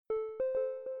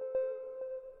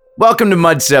Welcome to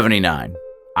Mud 79.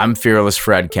 I'm Fearless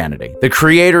Fred Kennedy, the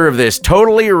creator of this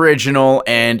totally original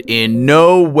and in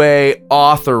no way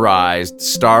authorized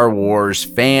Star Wars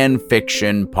fan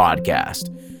fiction podcast.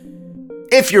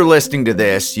 If you're listening to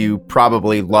this, you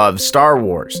probably love Star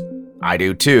Wars. I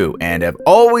do too, and have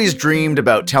always dreamed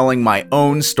about telling my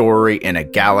own story in a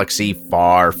galaxy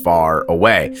far, far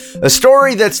away. A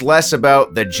story that's less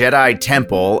about the Jedi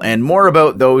Temple and more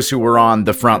about those who were on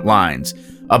the front lines.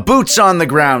 A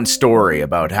boots-on-the-ground story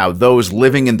about how those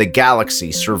living in the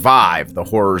galaxy survive the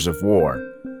horrors of war.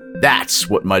 That's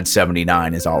what Mud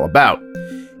 79 is all about.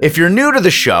 If you're new to the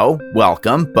show,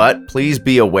 welcome, but please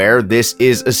be aware this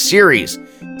is a series.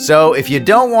 So if you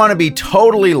don't want to be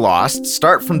totally lost,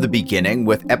 start from the beginning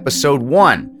with episode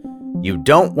 1. You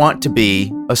don't want to be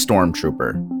a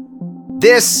stormtrooper.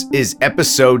 This is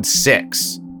episode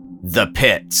 6, The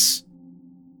Pits.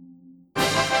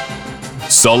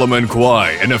 Solomon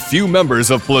Kwai and a few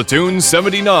members of Platoon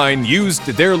 79 used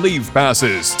their leave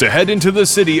passes to head into the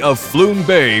city of Floom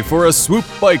Bay for a swoop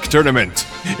bike tournament.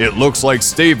 It looks like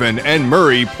Staven and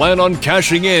Murray plan on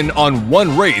cashing in on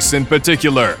one race in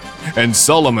particular, and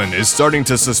Solomon is starting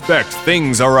to suspect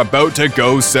things are about to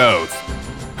go south.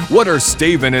 What are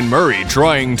Staven and Murray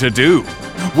trying to do?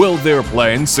 Will their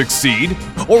plan succeed,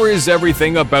 or is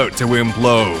everything about to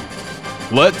implode?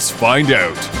 Let's find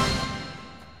out.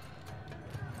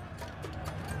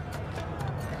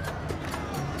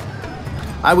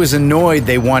 I was annoyed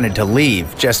they wanted to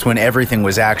leave just when everything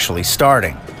was actually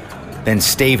starting. Then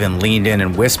Staven leaned in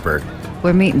and whispered,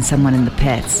 "We're meeting someone in the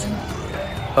pits."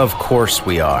 "Of course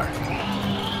we are."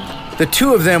 The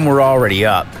two of them were already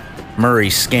up.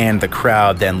 Murray scanned the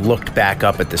crowd, then looked back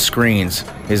up at the screens.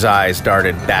 His eyes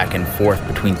darted back and forth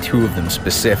between two of them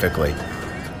specifically.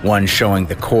 One showing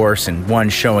the course and one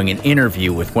showing an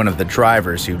interview with one of the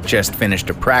drivers who just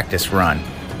finished a practice run.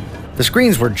 The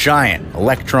screens were giant,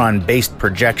 electron-based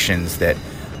projections that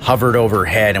hovered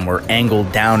overhead and were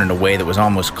angled down in a way that was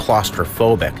almost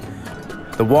claustrophobic.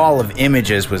 The wall of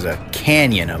images was a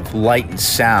canyon of light and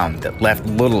sound that left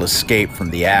little escape from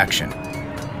the action.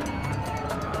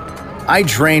 I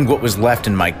drained what was left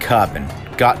in my cup and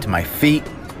got to my feet,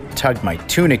 tugged my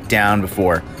tunic down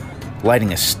before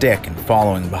lighting a stick and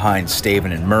following behind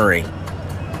Staven and Murray.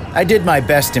 I did my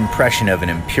best impression of an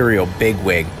Imperial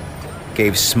bigwig,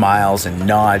 gave smiles and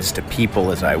nods to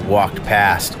people as I walked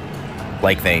past,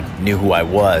 like they knew who I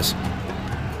was.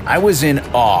 I was in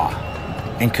awe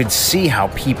and could see how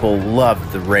people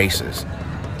loved the races.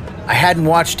 I hadn't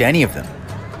watched any of them,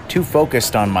 too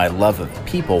focused on my love of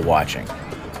people watching.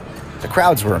 The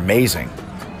crowds were amazing,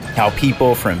 how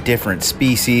people from different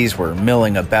species were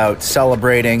milling about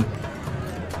celebrating.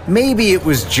 Maybe it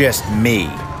was just me,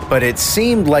 but it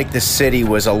seemed like the city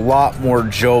was a lot more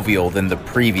jovial than the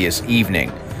previous evening.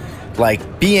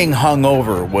 Like being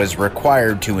hungover was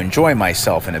required to enjoy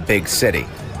myself in a big city.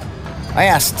 I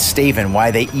asked Staven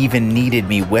why they even needed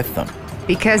me with them.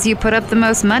 Because you put up the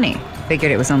most money.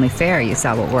 Figured it was only fair you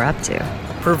saw what we're up to.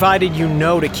 Provided you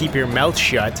know to keep your mouth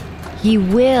shut. He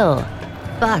will.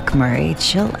 Fuck, Murray,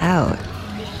 chill out.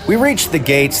 We reached the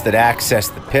gates that access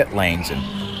the pit lanes, and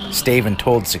Staven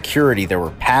told security there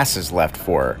were passes left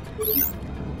for her.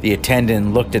 The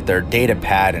attendant looked at their data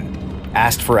pad and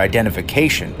asked for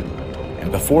identification,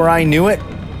 and before I knew it,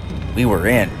 we were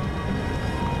in.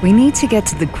 We need to get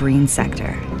to the green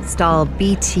sector, stall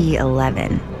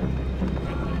BT-11.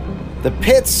 The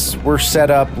pits were set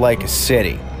up like a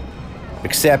city,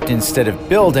 except instead of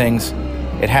buildings,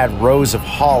 it had rows of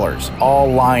haulers all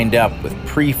lined up with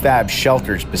prefab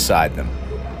shelters beside them.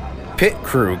 Pit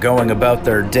crew going about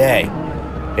their day.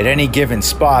 At any given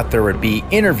spot, there would be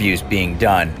interviews being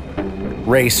done,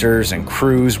 racers and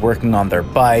crews working on their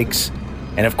bikes,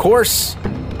 and of course,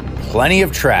 plenty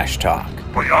of trash talk.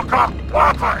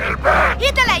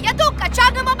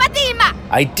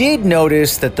 I did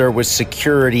notice that there was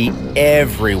security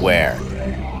everywhere.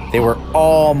 They were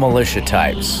all militia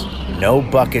types, no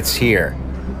buckets here.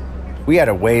 We had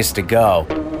a ways to go,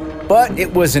 but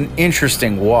it was an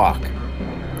interesting walk.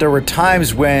 There were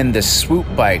times when the swoop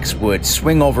bikes would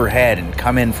swing overhead and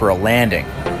come in for a landing.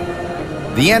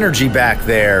 The energy back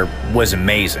there was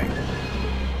amazing.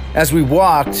 As we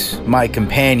walked, my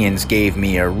companions gave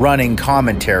me a running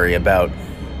commentary about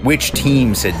which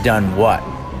teams had done what.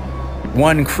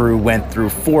 One crew went through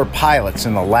 4 pilots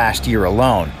in the last year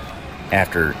alone,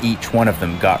 after each one of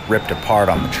them got ripped apart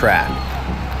on the track.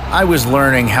 I was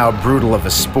learning how brutal of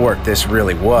a sport this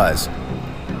really was.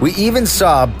 We even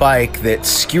saw a bike that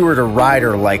skewered a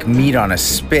rider like meat on a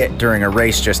spit during a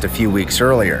race just a few weeks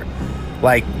earlier.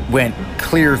 Like, went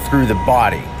clear through the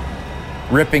body,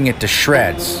 ripping it to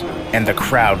shreds, and the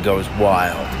crowd goes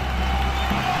wild.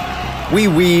 We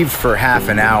weaved for half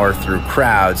an hour through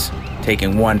crowds,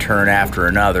 taking one turn after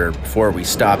another before we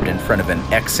stopped in front of an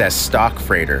excess stock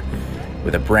freighter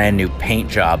with a brand new paint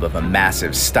job of a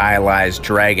massive stylized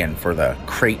dragon for the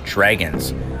Crate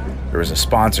Dragons. There was a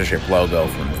sponsorship logo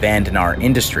from Vandenar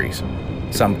Industries,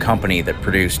 some company that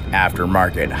produced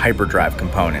aftermarket hyperdrive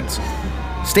components.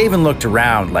 Staven looked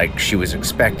around like she was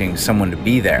expecting someone to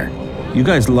be there. You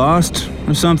guys lost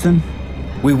or something?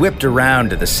 We whipped around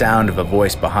to the sound of a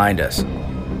voice behind us.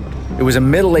 It was a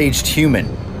middle-aged human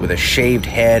with a shaved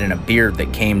head and a beard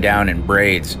that came down in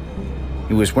braids.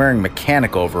 He was wearing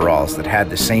mechanic overalls that had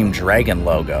the same dragon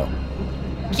logo.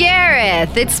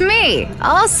 Gareth, it's me,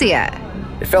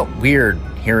 Alcia. It felt weird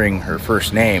hearing her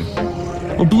first name.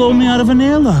 Well, blow me out of an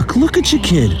airlock. Look at you,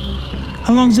 kid.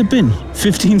 How long's it been?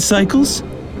 15 cycles?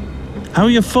 How are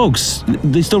your folks?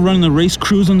 They still running the race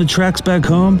crews on the tracks back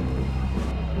home?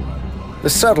 The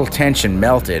subtle tension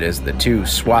melted as the two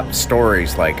swapped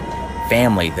stories like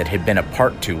family that had been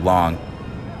apart too long.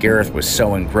 Gareth was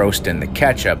so engrossed in the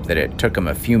catch-up that it took him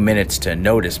a few minutes to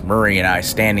notice Murray and I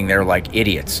standing there like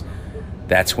idiots.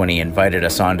 That's when he invited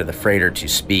us onto the freighter to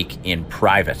speak in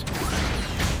private.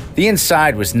 The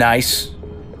inside was nice,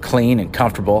 clean and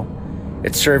comfortable.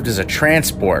 It served as a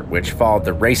transport which followed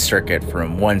the race circuit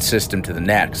from one system to the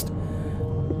next,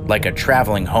 like a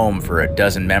traveling home for a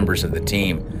dozen members of the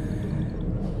team.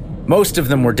 Most of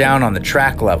them were down on the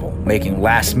track level, making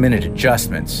last-minute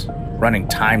adjustments, running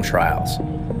time trials.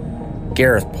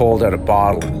 Gareth pulled out a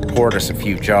bottle and poured us a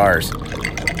few jars.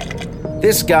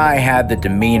 This guy had the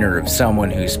demeanor of someone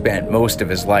who spent most of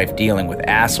his life dealing with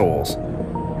assholes.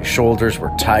 His shoulders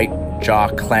were tight, jaw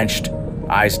clenched,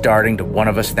 eyes darting to one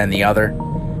of us then the other.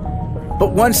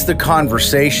 But once the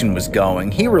conversation was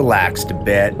going, he relaxed a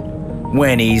bit,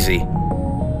 went easy,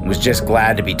 and was just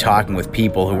glad to be talking with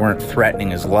people who weren't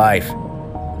threatening his life.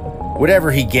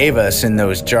 Whatever he gave us in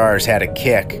those jars had a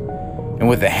kick, and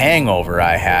with the hangover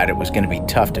I had, it was going to be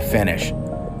tough to finish.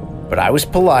 But I was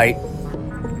polite.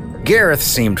 Gareth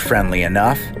seemed friendly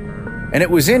enough, and it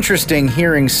was interesting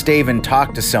hearing Staven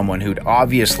talk to someone who'd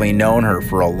obviously known her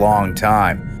for a long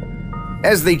time.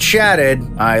 As they chatted,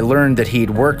 I learned that he'd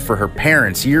worked for her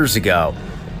parents years ago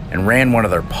and ran one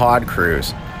of their pod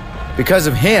crews. Because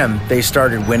of him, they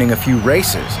started winning a few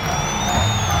races.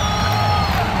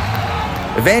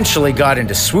 Eventually got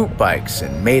into swoop bikes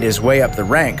and made his way up the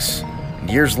ranks. And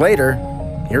years later,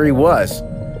 here he was.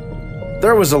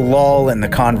 There was a lull in the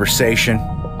conversation.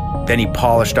 Then he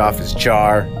polished off his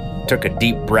jar, took a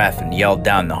deep breath, and yelled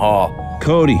down the hall.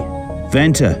 Cody,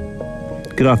 Venta,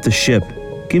 get off the ship.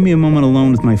 Give me a moment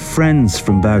alone with my friends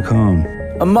from back home.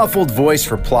 A muffled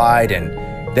voice replied, and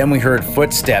then we heard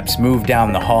footsteps move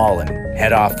down the hall and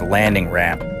head off the landing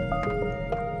ramp.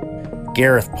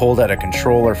 Gareth pulled out a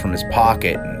controller from his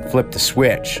pocket and flipped the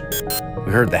switch.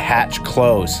 We heard the hatch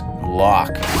close and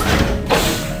lock.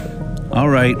 All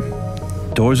right,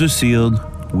 doors are sealed.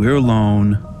 We're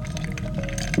alone.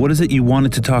 What is it you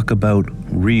wanted to talk about,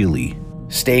 really?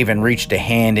 Staven reached a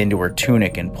hand into her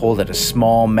tunic and pulled out a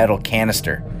small metal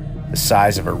canister, the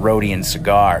size of a Rhodian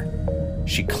cigar.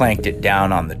 She clanked it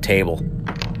down on the table.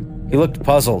 He looked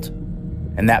puzzled,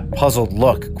 and that puzzled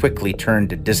look quickly turned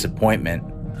to disappointment.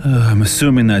 I'm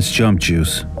assuming that's jump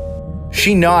juice.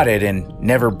 She nodded and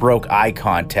never broke eye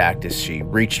contact as she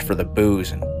reached for the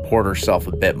booze and poured herself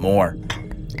a bit more.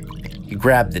 He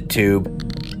grabbed the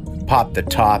tube, popped the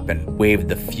top, and waved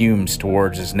the fumes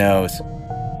towards his nose.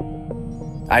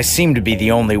 I seemed to be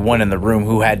the only one in the room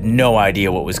who had no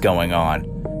idea what was going on.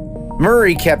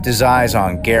 Murray kept his eyes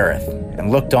on Gareth and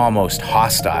looked almost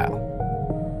hostile.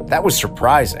 That was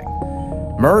surprising.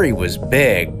 Murray was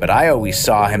big, but I always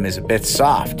saw him as a bit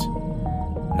soft.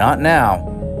 Not now.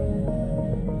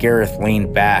 Gareth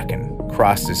leaned back and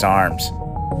crossed his arms.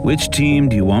 Which team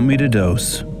do you want me to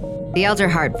dose? The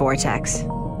Elderheart Vortex.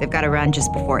 They've got to run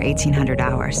just before 1800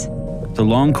 hours. The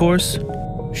long course?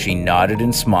 She nodded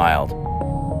and smiled.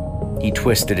 He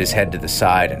twisted his head to the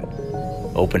side and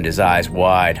opened his eyes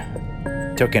wide.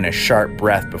 Took in a sharp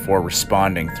breath before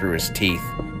responding through his teeth.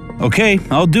 Okay,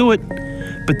 I'll do it.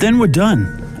 But then we're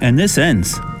done, and this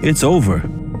ends. It's over.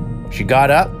 She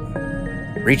got up,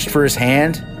 reached for his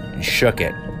hand, and shook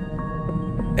it.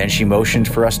 Then she motioned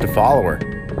for us to follow her.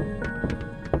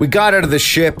 We got out of the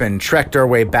ship and trekked our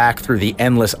way back through the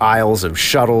endless aisles of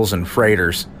shuttles and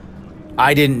freighters.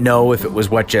 I didn't know if it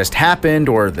was what just happened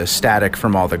or the static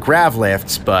from all the grav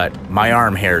lifts, but my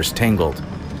arm hairs tingled.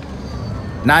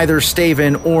 Neither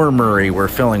Staven or Murray were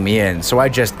filling me in, so I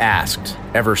just asked,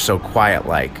 ever so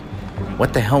quiet-like,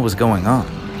 what the hell was going on?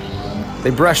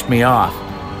 They brushed me off,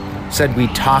 said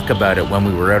we'd talk about it when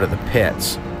we were out of the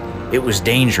pits. It was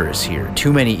dangerous here,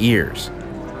 too many ears.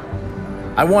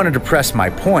 I wanted to press my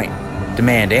point,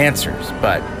 demand answers,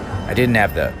 but I didn't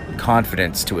have the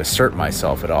confidence to assert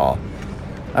myself at all.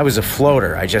 I was a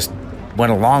floater, I just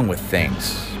went along with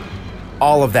things.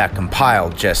 All of that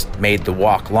compiled just made the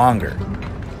walk longer.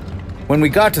 When we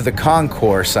got to the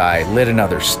concourse, I lit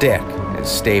another stick, as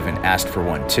Staven asked for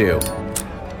one too.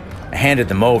 I handed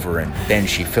them over and then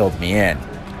she filled me in.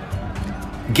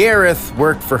 Gareth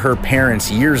worked for her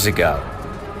parents years ago,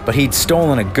 but he'd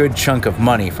stolen a good chunk of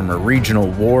money from a regional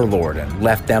warlord and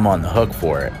left them on the hook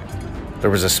for it. There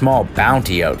was a small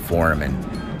bounty out for him,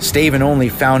 and Staven only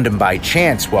found him by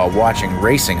chance while watching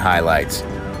racing highlights.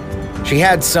 She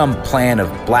had some plan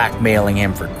of blackmailing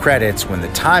him for credits when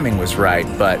the timing was right,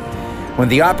 but when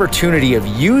the opportunity of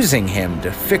using him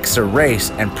to fix a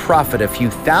race and profit a few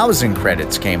thousand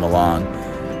credits came along,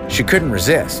 she couldn't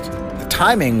resist. The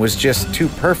timing was just too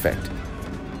perfect.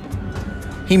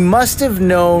 He must have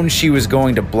known she was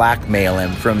going to blackmail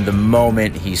him from the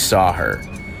moment he saw her.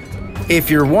 If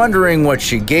you're wondering what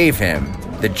she gave him,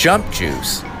 the jump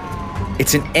juice,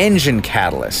 it's an engine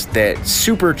catalyst that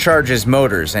supercharges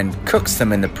motors and cooks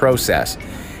them in the process.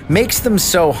 Makes them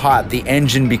so hot the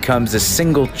engine becomes a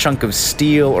single chunk of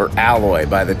steel or alloy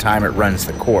by the time it runs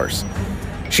the course.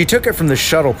 She took it from the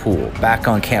shuttle pool back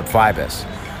on Camp Phoebus.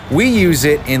 We use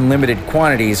it in limited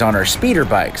quantities on our speeder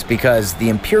bikes because the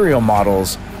Imperial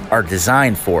models are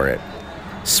designed for it.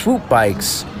 Swoop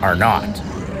bikes are not.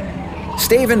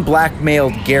 Staven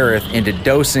blackmailed Gareth into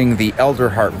dosing the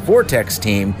Elderheart Vortex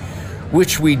team,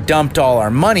 which we dumped all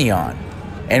our money on.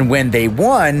 And when they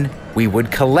won, we would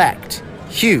collect.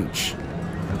 Huge.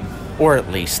 Or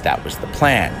at least that was the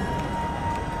plan.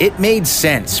 It made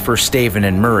sense for Staven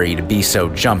and Murray to be so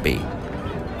jumpy.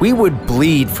 We would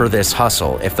bleed for this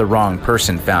hustle if the wrong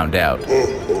person found out.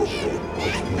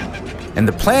 And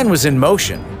the plan was in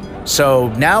motion, so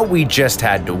now we just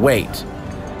had to wait.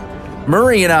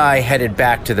 Murray and I headed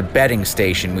back to the betting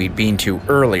station we'd been to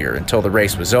earlier until the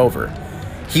race was over.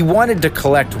 He wanted to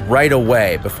collect right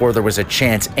away before there was a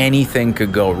chance anything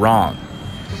could go wrong.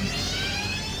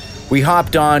 We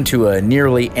hopped on to a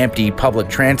nearly empty public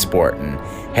transport and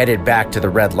headed back to the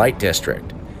red light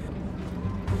district.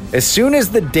 As soon as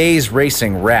the day's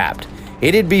racing wrapped,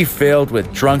 it'd be filled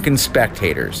with drunken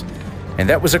spectators, and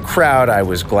that was a crowd I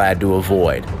was glad to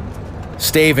avoid.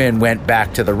 Staven went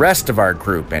back to the rest of our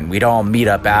group and we'd all meet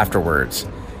up afterwards.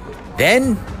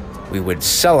 Then we would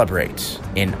celebrate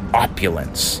in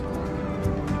opulence.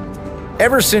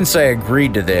 Ever since I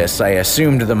agreed to this, I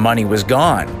assumed the money was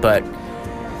gone, but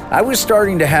I was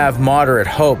starting to have moderate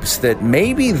hopes that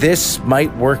maybe this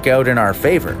might work out in our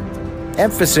favor.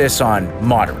 Emphasis on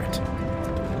moderate.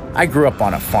 I grew up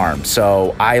on a farm,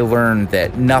 so I learned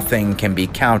that nothing can be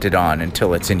counted on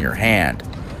until it's in your hand.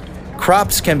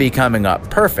 Crops can be coming up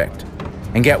perfect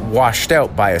and get washed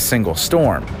out by a single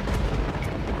storm.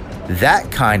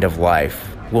 That kind of life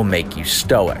will make you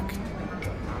stoic.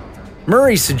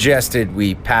 Murray suggested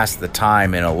we pass the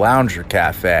time in a lounger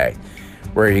cafe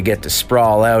where you get to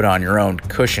sprawl out on your own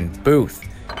cushioned booth,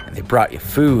 and they brought you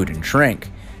food and drink,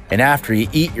 and after you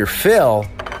eat your fill,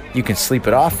 you can sleep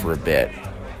it off for a bit,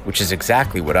 which is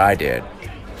exactly what I did.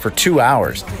 For 2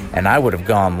 hours, and I would have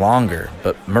gone longer,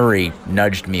 but Murray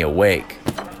nudged me awake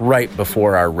right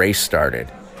before our race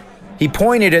started. He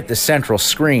pointed at the central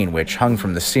screen, which hung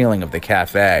from the ceiling of the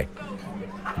cafe.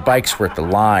 Bikes were at the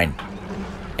line,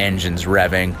 engines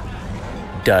revving,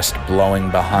 dust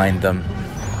blowing behind them.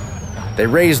 They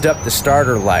raised up the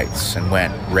starter lights and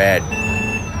went red,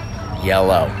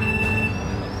 yellow,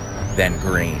 then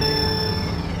green.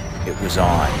 It was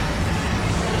on.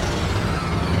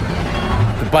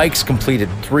 The bikes completed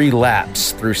 3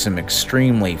 laps through some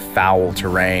extremely foul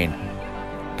terrain.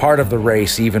 Part of the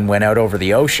race even went out over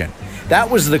the ocean. That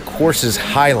was the course's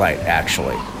highlight,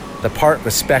 actually. The part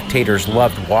the spectators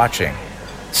loved watching.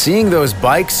 Seeing those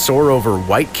bikes soar over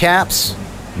whitecaps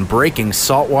and breaking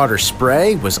saltwater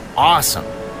spray was awesome.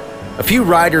 A few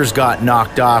riders got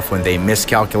knocked off when they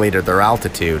miscalculated their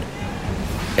altitude.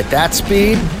 At that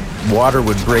speed, water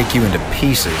would break you into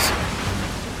pieces.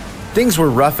 Things were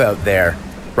rough out there.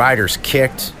 Riders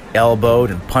kicked,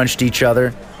 elbowed, and punched each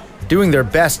other, doing their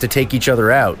best to take each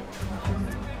other out.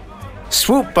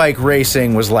 Swoop bike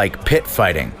racing was like pit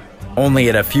fighting, only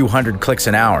at a few hundred clicks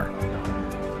an hour.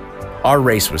 Our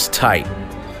race was tight.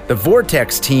 The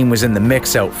Vortex team was in the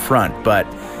mix out front, but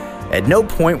at no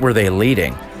point were they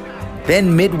leading.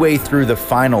 Then midway through the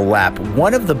final lap,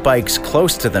 one of the bikes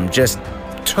close to them just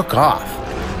took off.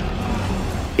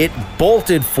 It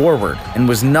bolted forward and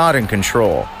was not in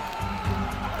control.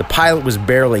 The pilot was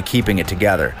barely keeping it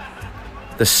together.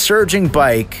 The surging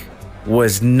bike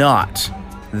was not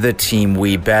the team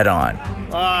we bet on.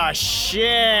 Oh,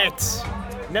 shit!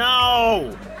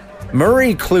 No!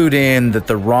 Murray clued in that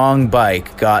the wrong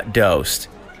bike got dosed,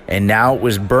 and now it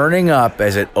was burning up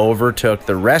as it overtook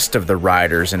the rest of the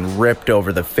riders and ripped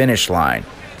over the finish line,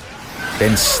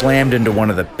 then slammed into one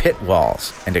of the pit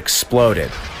walls and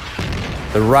exploded.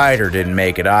 The rider didn't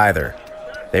make it either.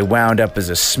 They wound up as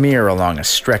a smear along a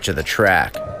stretch of the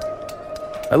track.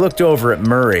 I looked over at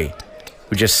Murray,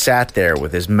 who just sat there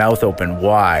with his mouth open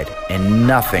wide and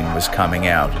nothing was coming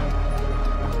out.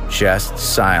 Just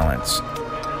silence.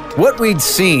 What we'd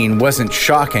seen wasn't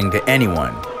shocking to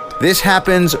anyone. This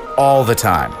happens all the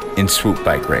time in swoop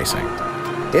bike racing.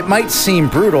 It might seem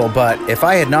brutal, but if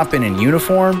I had not been in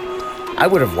uniform, I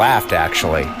would have laughed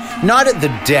actually. Not at the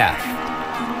death,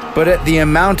 but at the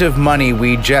amount of money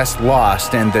we just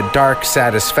lost and the dark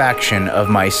satisfaction of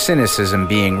my cynicism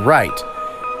being right.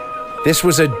 This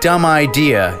was a dumb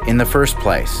idea in the first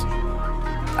place.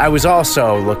 I was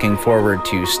also looking forward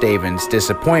to Staven's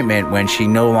disappointment when she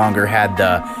no longer had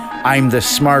the "I'm the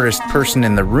smartest person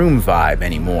in the room" vibe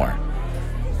anymore.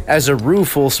 As a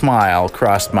rueful smile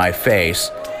crossed my face,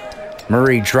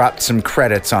 Murray dropped some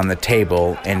credits on the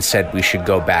table and said we should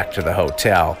go back to the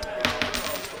hotel.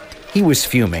 He was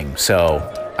fuming, so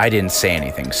I didn't say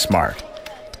anything smart.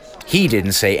 He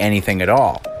didn't say anything at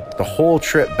all, the whole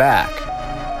trip back.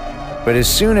 But as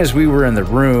soon as we were in the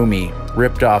room, he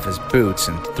ripped off his boots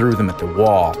and threw them at the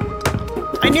wall.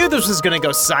 I knew this was gonna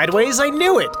go sideways, I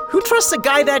knew it! Who trusts a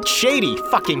guy that shady?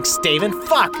 Fucking Staven,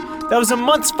 fuck! That was a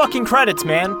month's fucking credits,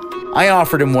 man! I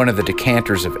offered him one of the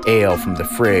decanters of ale from the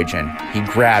fridge and he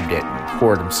grabbed it and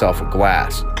poured himself a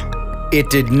glass. It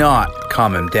did not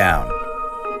calm him down.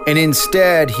 And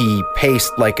instead, he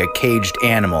paced like a caged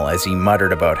animal as he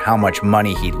muttered about how much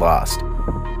money he'd lost.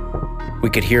 We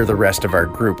could hear the rest of our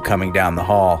group coming down the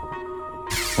hall.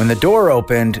 When the door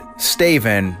opened,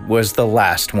 Staven was the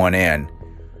last one in.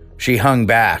 She hung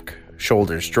back,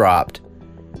 shoulders dropped.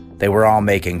 They were all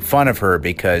making fun of her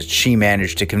because she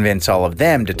managed to convince all of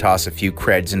them to toss a few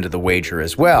creds into the wager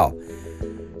as well.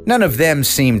 None of them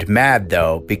seemed mad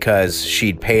though, because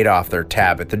she'd paid off their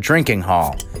tab at the drinking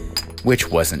hall,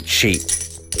 which wasn't cheap.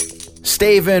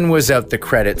 Staven was out the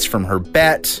credits from her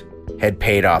bet, had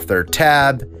paid off their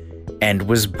tab, and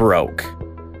was broke.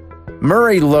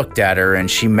 Murray looked at her and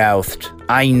she mouthed,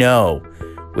 "I know,"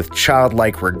 with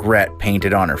childlike regret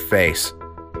painted on her face.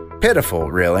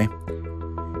 Pitiful, really.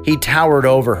 He towered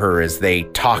over her as they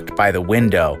talked by the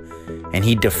window, and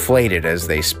he deflated as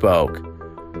they spoke.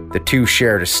 The two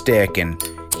shared a stick, and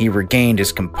he regained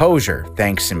his composure,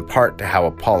 thanks in part to how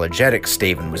apologetic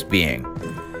Staven was being.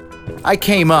 I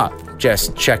came up,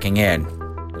 just checking in.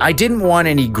 I didn't want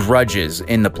any grudges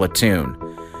in the platoon.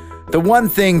 The one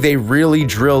thing they really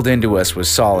drilled into us was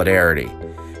solidarity.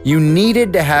 You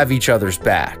needed to have each other's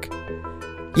back.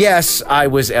 Yes, I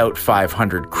was out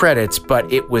 500 credits,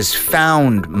 but it was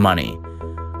found money.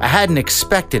 I hadn't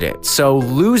expected it, so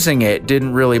losing it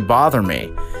didn't really bother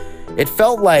me. It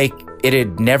felt like it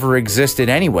had never existed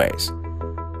anyways.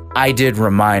 I did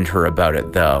remind her about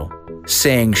it though,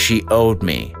 saying she owed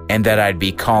me and that I'd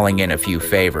be calling in a few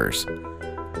favors.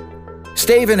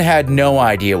 Staven had no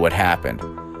idea what happened.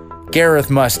 Gareth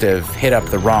must have hit up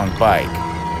the wrong bike.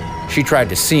 She tried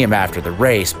to see him after the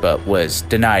race, but was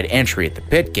denied entry at the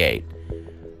pit gate.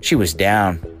 She was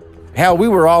down. Hell, we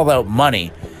were all out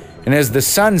money, and as the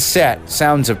sun set,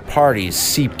 sounds of parties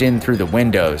seeped in through the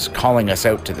windows, calling us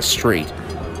out to the street.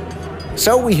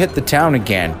 So we hit the town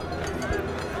again.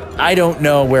 I don't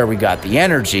know where we got the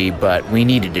energy, but we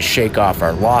needed to shake off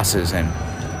our losses, and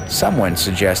someone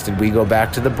suggested we go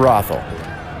back to the brothel.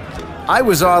 I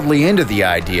was oddly into the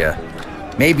idea.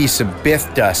 Maybe some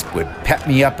Bith dust would pep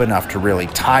me up enough to really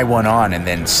tie one on and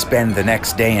then spend the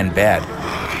next day in bed.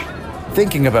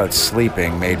 Thinking about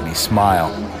sleeping made me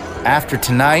smile. After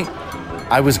tonight,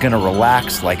 I was gonna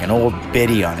relax like an old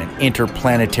biddy on an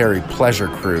interplanetary pleasure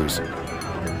cruise.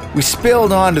 We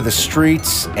spilled onto the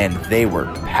streets and they were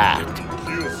packed.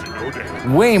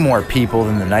 Way more people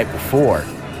than the night before.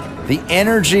 The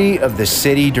energy of the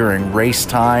city during race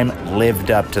time lived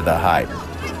up to the hype.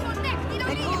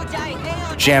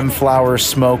 Gemflower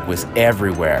smoke was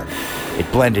everywhere.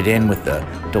 It blended in with the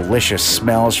delicious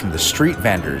smells from the street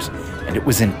vendors, and it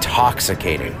was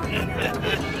intoxicating.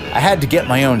 I had to get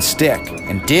my own stick,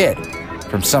 and did,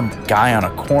 from some guy on a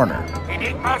corner.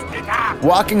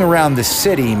 Walking around the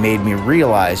city made me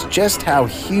realize just how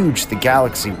huge the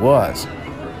galaxy was.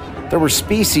 There were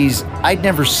species I'd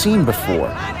never seen before.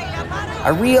 I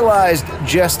realized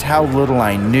just how little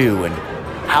I knew and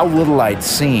how little I'd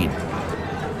seen.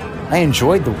 I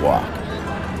enjoyed the walk.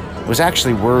 was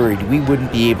actually worried we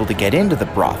wouldn't be able to get into the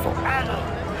brothel.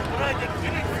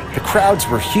 The crowds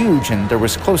were huge and there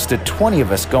was close to 20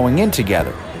 of us going in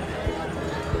together.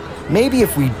 Maybe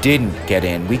if we didn't get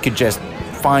in, we could just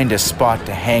find a spot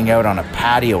to hang out on a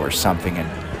patio or something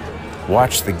and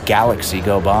watch the galaxy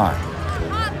go by.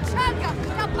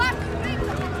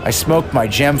 I smoked my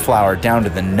gem flower down to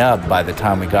the nub by the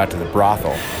time we got to the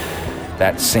brothel.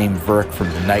 That same Verk from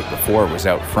the night before was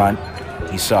out front.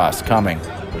 He saw us coming.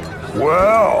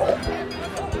 Well,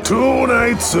 2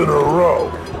 nights in a row.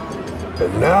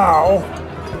 And now,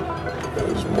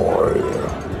 there's more here.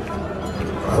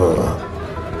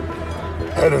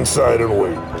 Head inside and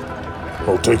wait.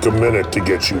 It'll take a minute to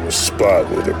get you a spot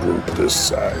with a group this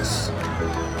size.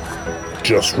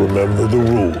 Just remember the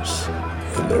rules,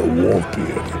 and there won't be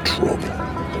any trouble.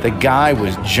 The guy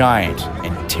was giant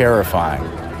and terrifying,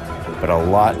 but a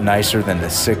lot nicer than the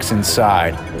 6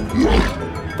 inside.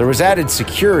 There was added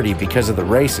security because of the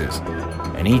races,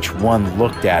 and each one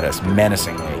looked at us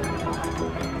menacingly.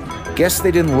 Guess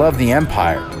they didn't love the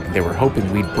Empire, and they were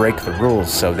hoping we'd break the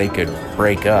rules so they could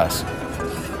break us.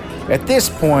 At this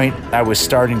point, I was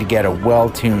starting to get a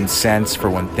well-tuned sense for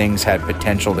when things had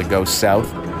potential to go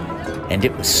south, and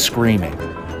it was screaming.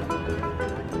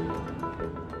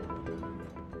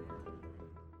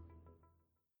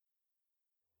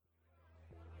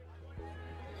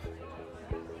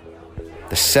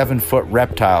 The 7-foot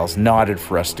reptiles nodded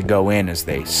for us to go in as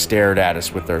they stared at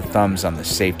us with their thumbs on the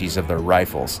safeties of their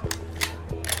rifles.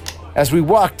 As we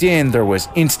walked in, there was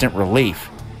instant relief.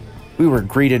 We were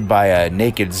greeted by a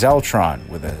naked Zeltron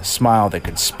with a smile that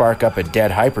could spark up a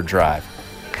dead hyperdrive.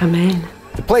 Come in.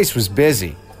 The place was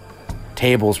busy.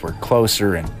 Tables were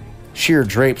closer and sheer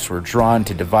drapes were drawn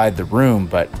to divide the room,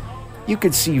 but you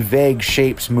could see vague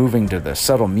shapes moving to the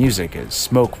subtle music as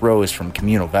smoke rose from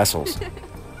communal vessels.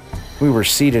 We were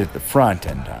seated at the front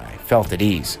and I felt at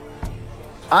ease.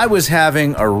 I was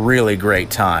having a really great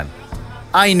time.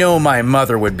 I know my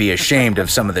mother would be ashamed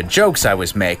of some of the jokes I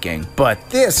was making, but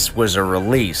this was a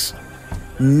release.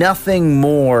 Nothing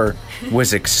more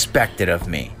was expected of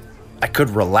me. I could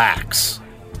relax.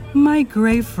 My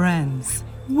gray friends,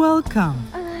 welcome.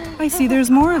 I see there's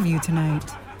more of you tonight.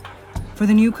 For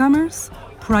the newcomers,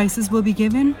 prices will be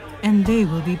given and they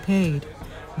will be paid.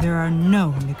 There are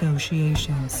no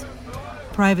negotiations.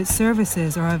 Private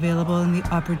services are available in the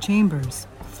upper chambers.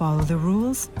 Follow the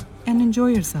rules and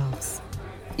enjoy yourselves.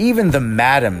 Even the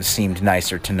madam seemed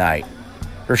nicer tonight.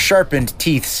 Her sharpened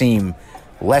teeth seemed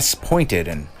less pointed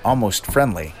and almost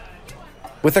friendly.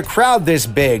 With a crowd this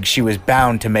big, she was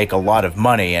bound to make a lot of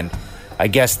money, and I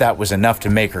guess that was enough to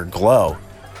make her glow.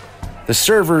 The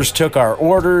servers took our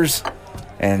orders,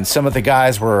 and some of the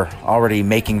guys were already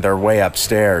making their way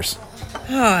upstairs.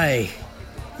 Hi.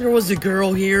 There was a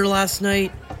girl here last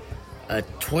night. A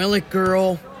Twi'lek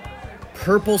girl.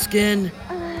 Purple skin.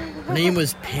 Her name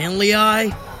was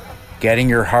Panlei. Getting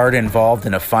your heart involved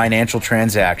in a financial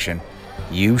transaction.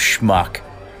 You schmuck.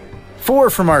 4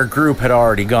 from our group had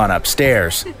already gone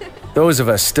upstairs. Those of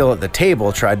us still at the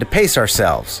table tried to pace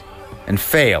ourselves, and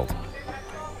failed.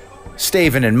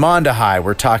 Staven and Mondahai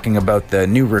were talking about the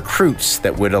new recruits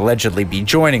that would allegedly be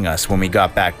joining us when we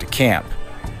got back to camp.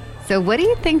 So what do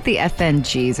you think the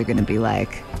FNGs are going to be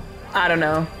like? I don't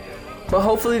know, but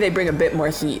hopefully they bring a bit more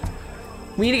heat.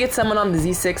 We need to get someone on the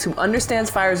Z6 who understands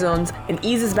fire zones and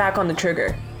eases back on the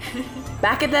trigger.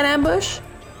 Back at that ambush,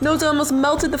 Noza almost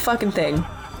melted the fucking thing.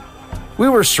 We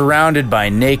were surrounded by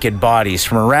naked bodies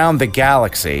from around the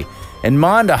galaxy, and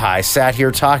Mondahai sat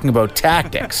here talking about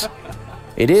tactics.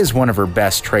 It is one of her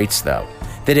best traits, though,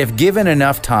 that if given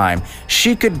enough time,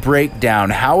 she could break down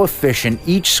how efficient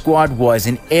each squad was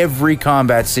in every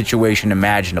combat situation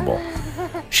imaginable.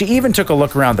 She even took a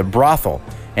look around the brothel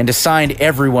and assigned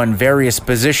everyone various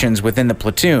positions within the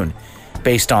platoon,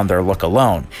 based on their look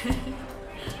alone.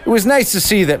 It was nice to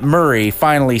see that Murray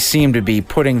finally seemed to be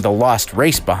putting the lost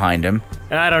race behind him.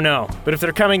 I don't know, but if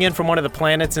they're coming in from one of the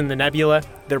planets in the nebula,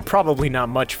 they're probably not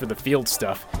much for the field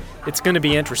stuff. It's gonna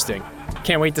be interesting.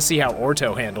 Can't wait to see how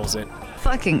Orto handles it.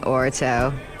 Fucking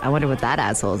Orto. I wonder what that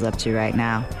asshole's up to right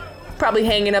now. Probably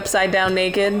hanging upside down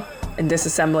naked and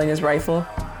disassembling his rifle.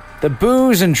 The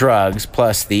booze and drugs,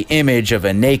 plus the image of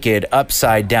a naked,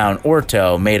 upside-down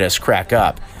Orto, made us crack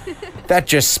up. That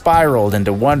just spiraled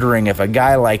into wondering if a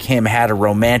guy like him had a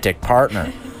romantic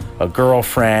partner, a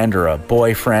girlfriend or a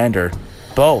boyfriend or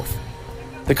both.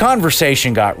 The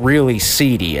conversation got really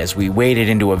seedy as we waded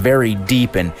into a very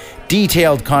deep and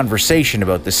detailed conversation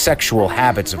about the sexual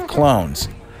habits of clones.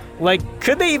 Like,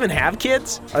 could they even have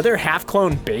kids? Are there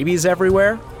half-clone babies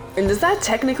everywhere? And does that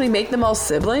technically make them all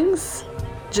siblings?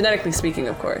 Genetically speaking,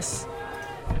 of course.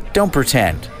 Don't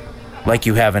pretend. Like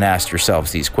you haven't asked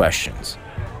yourselves these questions.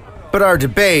 But our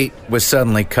debate was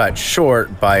suddenly cut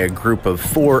short by a group of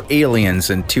 4 aliens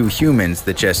and 2 humans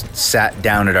that just sat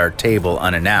down at our table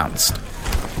unannounced.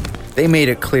 They made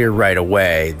it clear right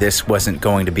away this wasn't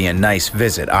going to be a nice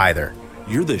visit either.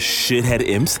 You're the shithead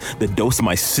imps that dosed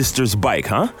my sister's bike,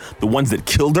 huh? The ones that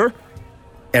killed her?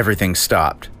 Everything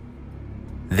stopped.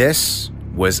 This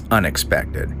was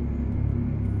unexpected.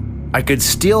 I could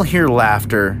still hear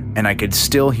laughter, and I could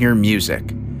still hear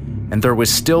music, and there was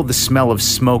still the smell of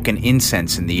smoke and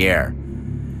incense in the air.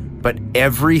 But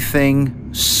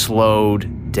everything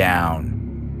slowed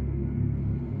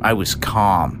down. I was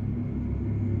calm.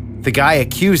 The guy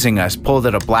accusing us pulled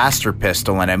out a blaster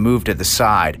pistol and I moved to the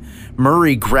side.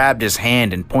 Murray grabbed his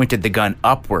hand and pointed the gun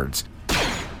upwards.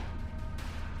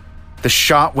 The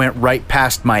shot went right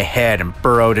past my head and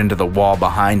burrowed into the wall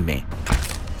behind me.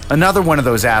 Another one of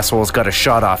those assholes got a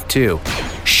shot off too.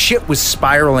 Shit was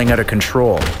spiraling out of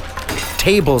control.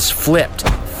 Tables flipped.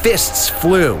 Fists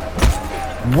flew.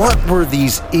 What were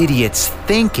these idiots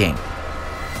thinking?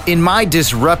 In my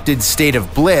disrupted state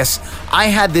of bliss, I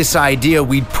had this idea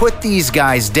we'd put these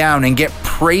guys down and get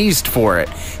praised for it.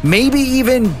 Maybe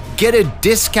even get a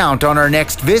discount on our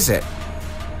next visit.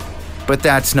 But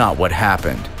that's not what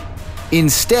happened.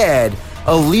 Instead,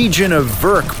 a legion of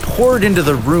Verk poured into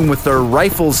the room with their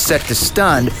rifles set to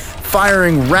stun,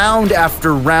 firing round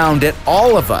after round at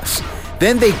all of us.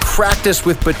 Then they cracked us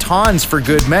with batons for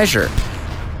good measure.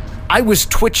 I was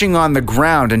twitching on the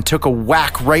ground and took a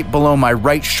whack right below my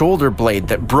right shoulder blade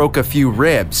that broke a few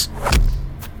ribs.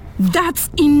 That's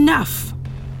enough!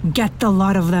 Get the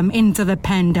lot of them into the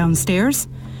pen downstairs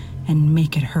and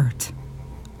make it hurt.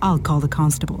 I'll call the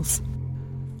constables.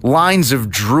 Lines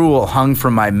of drool hung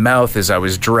from my mouth as I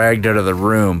was dragged out of the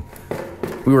room.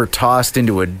 We were tossed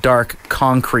into a dark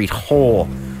concrete hole,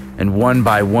 and one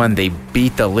by one they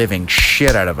beat the living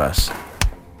shit out of us.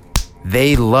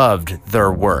 They loved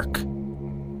their work.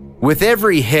 With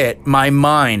every hit, my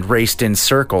mind raced in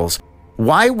circles.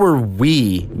 Why were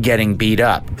we getting beat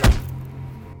up?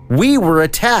 We were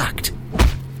attacked.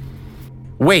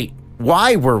 Wait,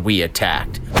 why were we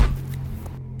attacked?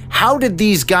 How did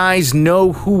these guys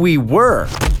know who we were?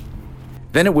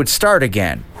 Then it would start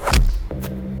again.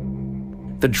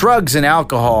 The drugs and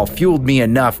alcohol fueled me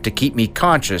enough to keep me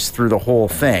conscious through the whole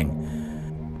thing.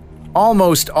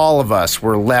 Almost all of us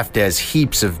were left as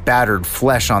heaps of battered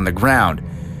flesh on the ground,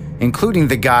 including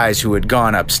the guys who had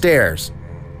gone upstairs.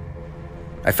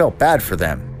 I felt bad for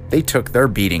them. They took their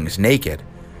beatings naked.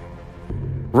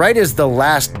 Right as the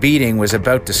last beating was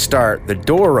about to start, the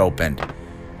door opened,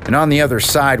 and on the other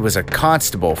side was a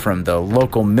constable from the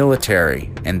local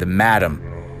military and the madam.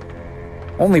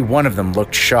 Only one of them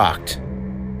looked shocked.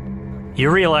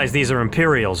 You realize these are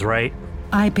Imperials, right?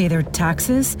 I pay their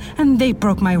taxes, and they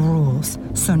broke my rules.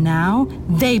 So now,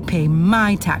 they pay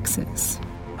my taxes.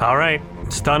 All right,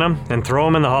 stun them and throw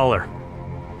them in the hauler.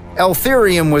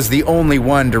 Eltherium was the only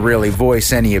one to really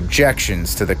voice any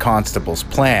objections to the constable's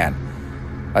plan.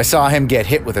 I saw him get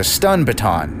hit with a stun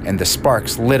baton, and the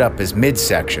sparks lit up his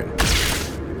midsection.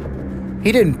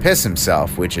 He didn't piss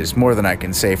himself, which is more than I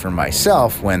can say for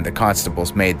myself when the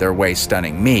constables made their way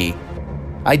stunning me.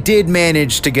 I did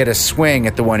manage to get a swing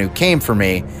at the one who came for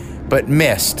me, but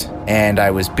missed, and I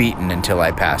was beaten until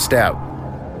I passed out.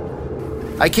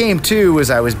 I came to as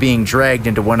I was being dragged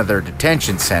into one of their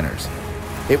detention centers.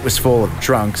 It was full of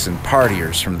drunks and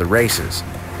partiers from the races.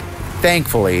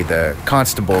 Thankfully, the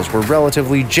constables were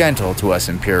relatively gentle to us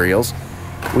Imperials.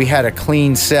 We had a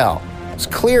clean cell. It was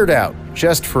cleared out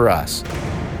just for us.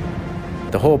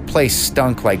 The whole place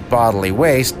stunk like bodily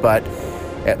waste, but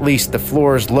at least the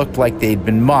floors looked like they'd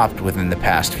been mopped within the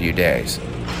past few days.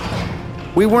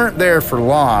 We weren't there for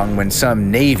long when some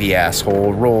Navy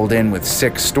asshole rolled in with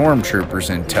 6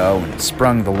 stormtroopers in tow and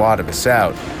sprung the lot of us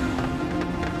out.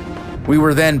 We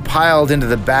were then piled into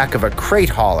the back of a crate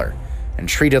hauler and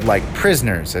treated like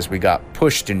prisoners as we got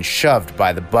pushed and shoved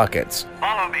by the buckets.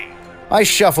 Follow me. I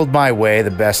shuffled my way the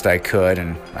best I could,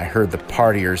 and I heard the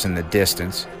partiers in the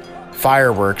distance.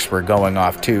 Fireworks were going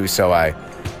off too, so I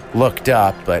looked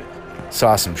up, but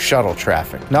saw some shuttle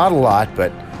traffic. Not a lot,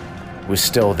 but was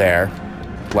still there.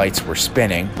 Lights were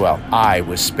spinning. Well, I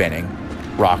was spinning,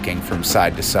 rocking from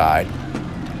side to side.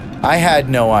 I had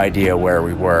no idea where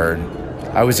we were, and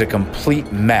I was a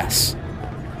complete mess.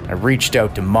 I reached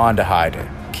out to Mondahai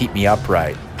to keep me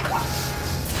upright.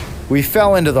 We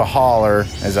fell into the hauler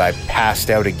as I passed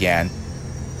out again.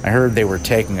 I heard they were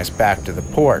taking us back to the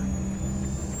port.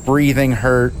 Breathing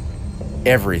hurt.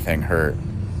 Everything hurt.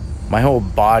 My whole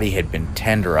body had been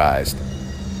tenderized.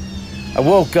 I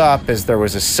woke up as there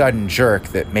was a sudden jerk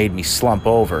that made me slump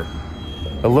over.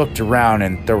 I looked around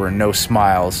and there were no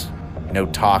smiles, no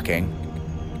talking,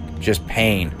 just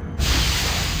pain.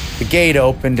 The gate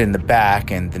opened in the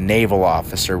back and the naval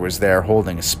officer was there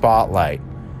holding a spotlight,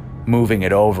 moving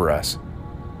it over us.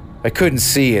 I couldn't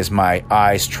see as my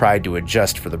eyes tried to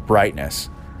adjust for the brightness.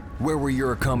 Where were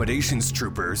your accommodations,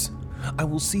 troopers? I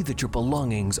will see that your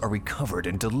belongings are recovered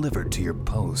and delivered to your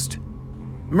post.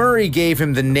 Murray gave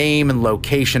him the name and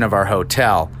location of our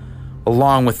hotel,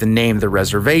 along with the name the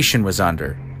reservation was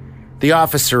under. The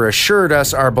officer assured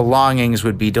us our belongings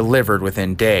would be delivered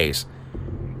within days.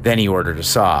 Then he ordered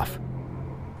us off.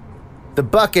 The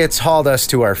buckets hauled us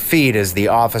to our feet as the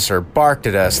officer barked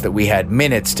at us that we had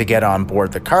minutes to get on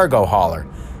board the cargo hauler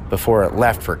before it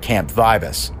left for Camp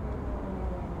Vibus.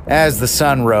 As the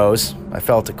sun rose, I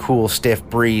felt a cool, stiff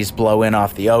breeze blow in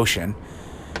off the ocean,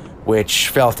 which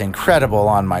felt incredible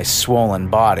on my swollen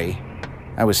body.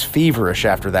 I was feverish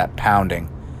after that pounding,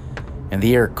 and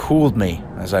the air cooled me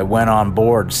as I went on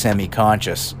board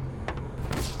semi-conscious.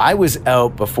 I was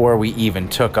out before we even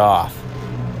took off.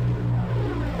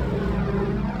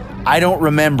 I don't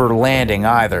remember landing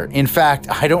either. In fact,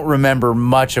 I don't remember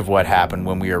much of what happened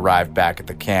when we arrived back at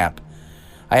the camp.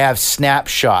 I have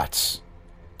snapshots,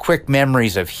 quick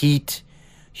memories of heat,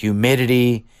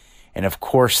 humidity, and of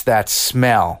course that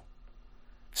smell.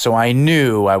 So I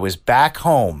knew I was back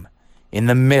home in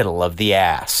the middle of the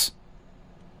ass.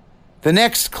 The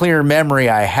next clear memory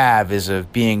I have is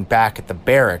of being back at the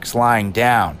barracks lying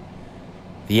down.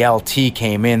 The LT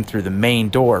came in through the main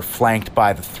door flanked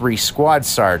by the 3 squad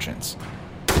sergeants.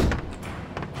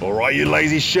 All right, you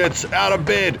lazy shits, out of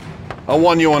bed. I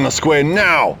want you on the square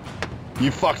now.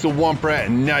 You fucked a womp rat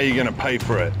and now you're gonna pay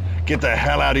for it. Get the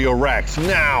hell out of your racks,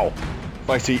 now. If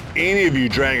I see any of you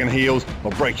dragging heels,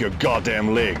 I'll break your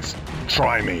goddamn legs.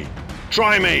 Try me.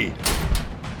 Try me!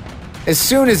 As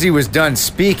soon as he was done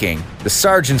speaking, the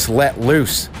sergeants let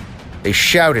loose. They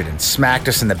shouted and smacked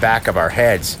us in the back of our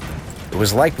heads. It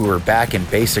was like we were back in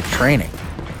basic training.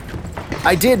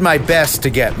 I did my best to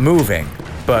get moving,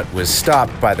 but was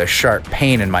stopped by the sharp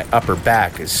pain in my upper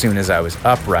back as soon as I was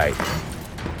upright.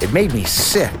 It made me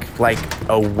sick, like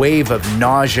a wave of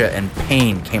nausea and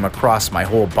pain came across my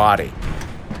whole body.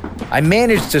 I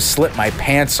managed to slip my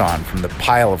pants on from the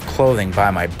pile of clothing by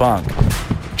my bunk.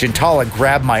 Gentala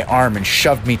grabbed my arm and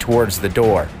shoved me towards the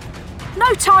door.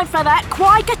 No time for that,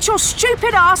 Quai! Get your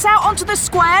stupid ass out onto the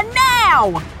square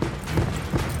now!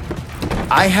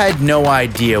 I had no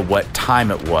idea what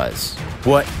time it was,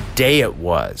 what day it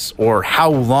was, or how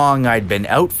long I'd been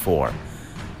out for.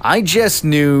 I just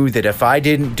knew that if I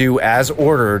didn't do as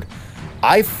ordered,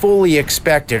 I fully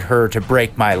expected her to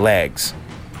break my legs.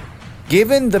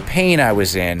 Given the pain I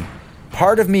was in,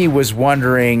 part of me was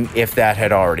wondering if that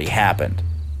had already happened,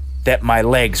 that my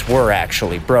legs were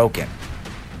actually broken.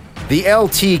 The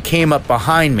LT came up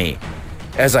behind me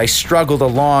as I struggled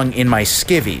along in my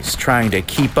skivvies, trying to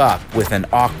keep up with an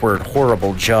awkward,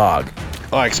 horrible jog.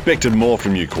 I expected more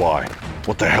from you, Quai.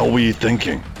 What the hell were you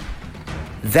thinking?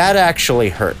 That actually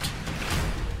hurt.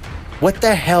 What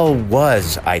the hell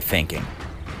was I thinking?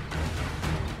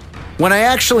 When I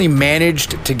actually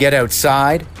managed to get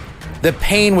outside, the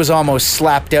pain was almost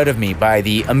slapped out of me by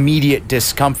the immediate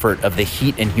discomfort of the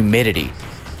heat and humidity.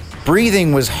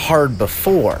 Breathing was hard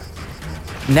before.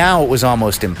 Now it was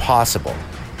almost impossible.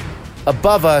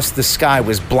 Above us, the sky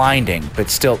was blinding, but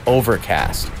still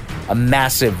overcast, a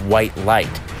massive white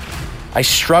light. I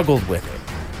struggled with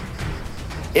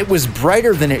it. It was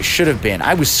brighter than it should have been.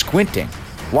 I was squinting,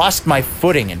 lost my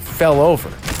footing, and fell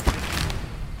over.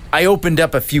 I opened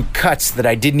up a few cuts that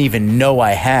I didn't even know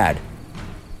I had.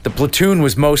 The platoon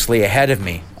was mostly ahead of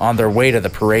me, on their way to the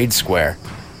parade square.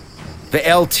 The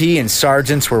LT and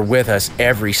sergeants were with us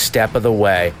every step of the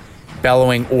way,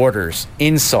 bellowing orders,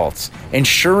 insults,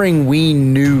 ensuring we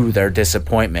knew their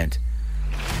disappointment.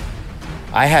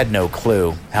 I had no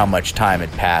clue how much time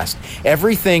had passed.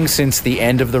 Everything since the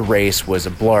end of the race was a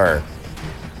blur.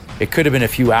 It could have been a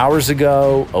few hours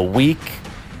ago, a week.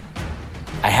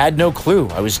 I had no clue.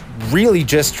 I was really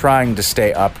just trying to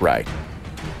stay upright.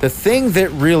 The thing that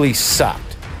really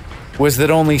sucked was that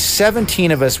only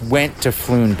 17 of us went to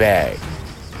Floon Bay,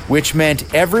 which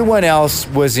meant everyone else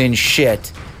was in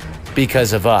shit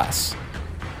because of us.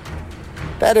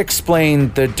 That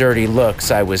explained the dirty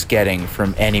looks I was getting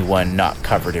from anyone not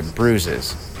covered in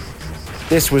bruises.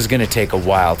 This was going to take a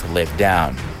while to live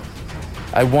down.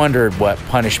 I wondered what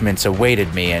punishments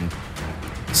awaited me and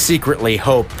secretly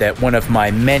hoped that one of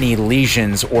my many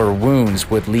lesions or wounds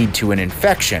would lead to an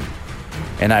infection,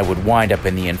 and I would wind up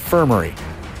in the infirmary,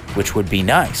 which would be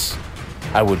nice.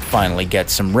 I would finally get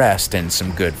some rest and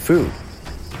some good food.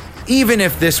 Even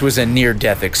if this was a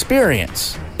near-death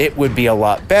experience, it would be a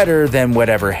lot better than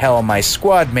whatever hell my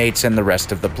squad mates and the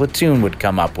rest of the platoon would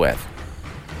come up with.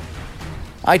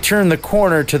 I turned the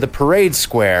corner to the parade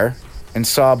square and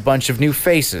saw a bunch of new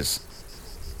faces.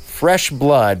 Fresh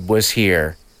blood was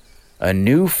here, a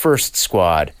new first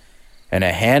squad, and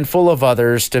a handful of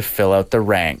others to fill out the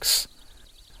ranks.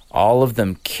 All of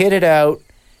them kitted out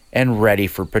and ready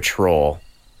for patrol.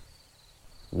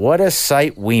 What a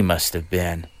sight we must have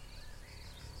been.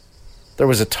 There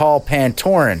was a tall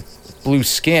Pantoran with blue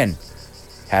skin,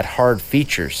 had hard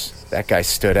features. That guy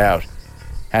stood out.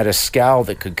 Had a scowl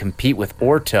that could compete with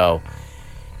Orto,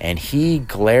 and he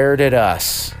glared at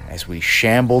us as we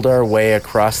shambled our way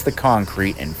across the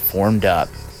concrete and formed up.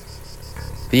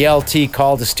 The LT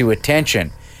called us to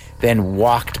attention, then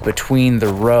walked between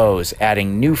the rows,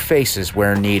 adding new faces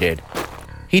where needed.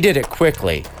 He did it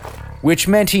quickly, which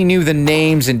meant he knew the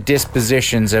names and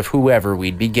dispositions of whoever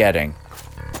we'd be getting.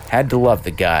 Had to love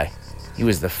the guy. He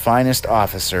was the finest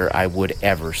officer I would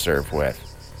ever serve with.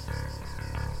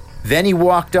 Then he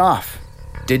walked off,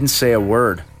 didn't say a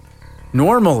word.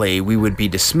 Normally, we would be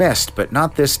dismissed, but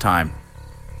not this time.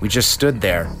 We just stood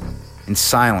there, in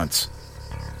silence,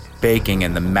 baking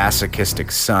in the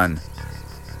masochistic sun,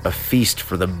 a feast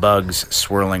for the bugs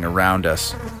swirling around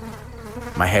us.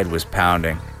 My head was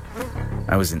pounding.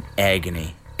 I was in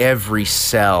agony. Every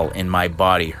cell in my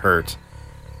body hurt,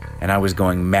 and I was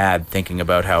going mad thinking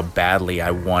about how badly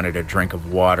I wanted a drink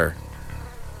of water.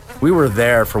 We were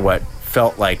there for what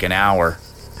felt like an hour.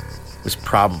 It was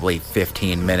probably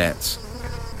 15 minutes.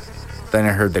 Then I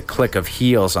heard the click of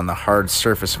heels on the hard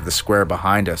surface of the square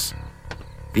behind us.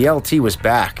 The LT was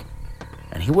back,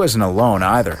 and he wasn't alone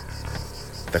either.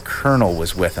 The Colonel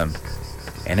was with him,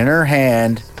 and in her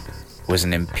hand was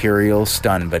an Imperial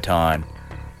stun baton.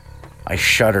 I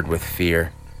shuddered with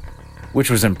fear, which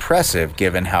was impressive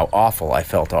given how awful I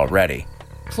felt already.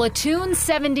 Platoon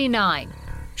 79.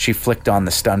 She flicked on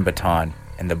the stun baton,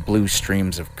 and the blue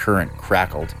streams of current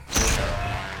crackled.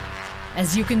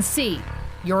 As you can see,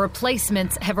 your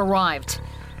replacements have arrived.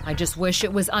 I just wish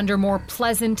it was under more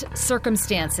pleasant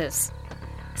circumstances.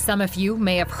 Some of you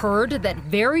may have heard that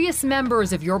various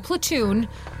members of your platoon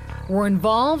were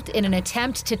involved in an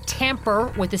attempt to tamper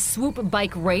with a swoop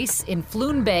bike race in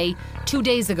Floon Bay 2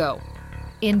 days ago.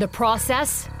 In the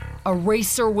process, a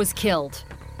racer was killed.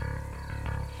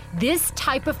 This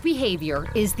type of behavior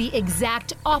is the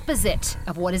exact opposite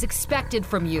of what is expected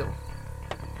from you.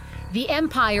 The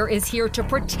Empire is here to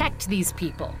protect these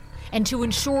people and to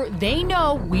ensure they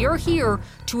know we are here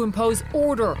to impose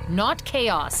order, not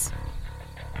chaos.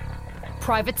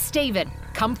 Private Staven,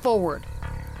 come forward.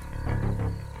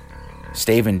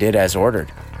 Staven did as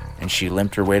ordered, and she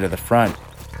limped her way to the front.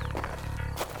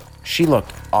 She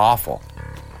looked awful.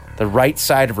 The right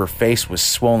side of her face was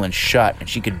swollen shut, and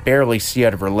she could barely see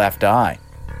out of her left eye.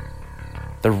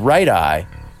 The right eye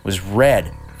was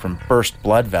red from burst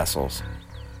blood vessels.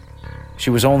 She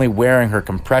was only wearing her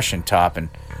compression top, and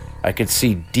I could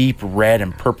see deep red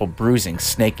and purple bruising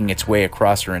snaking its way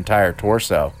across her entire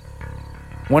torso.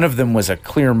 One of them was a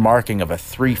clear marking of a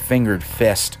 3-fingered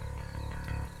fist.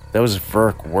 Those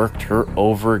Verk worked her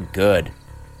over good.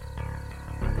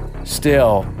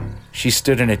 Still, she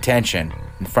stood in attention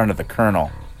in front of the Colonel.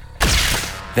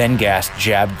 Then Gast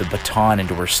jabbed the baton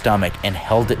into her stomach and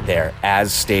held it there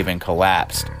as Staven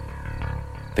collapsed.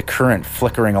 The current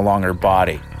flickering along her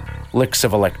body, licks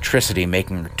of electricity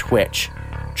making her twitch,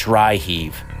 dry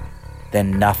heave,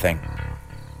 then nothing.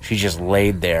 She just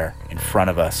laid there in front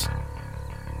of us.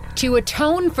 To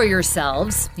atone for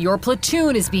yourselves, your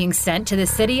platoon is being sent to the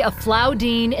city of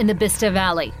Floudine in the Bista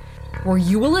Valley, where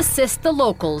you will assist the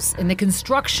locals in the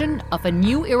construction of a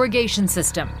new irrigation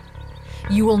system.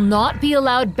 You will not be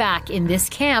allowed back in this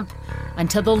camp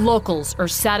until the locals are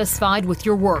satisfied with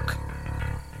your work.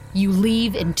 You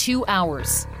leave in 2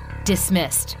 hours.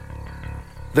 Dismissed.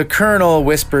 The Colonel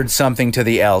whispered something to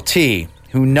the LT,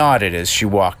 who nodded as she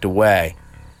walked away.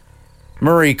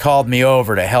 Murray called me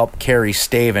over to help carry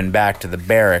Staven back to the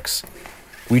barracks.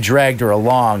 We dragged her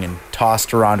along and tossed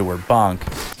her onto her bunk.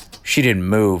 She didn't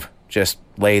move, just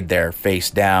laid there face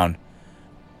down.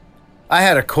 I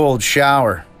had a cold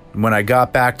shower, and when I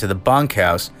got back to the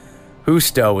bunkhouse,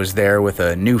 Husto was there with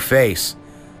a new face.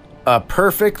 A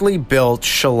perfectly built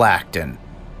Shalactin.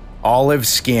 Olive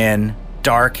skin,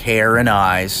 dark hair and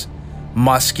eyes,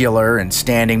 muscular and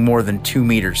standing more than 2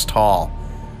 meters tall.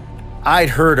 I'd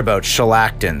heard about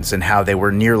Shalactins and how they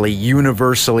were nearly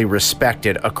universally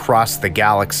respected across the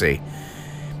galaxy.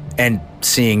 And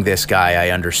seeing this guy,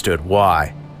 I understood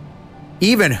why.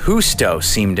 Even Husto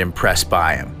seemed impressed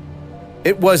by him.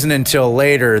 It wasn't until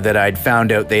later that I'd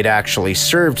found out they'd actually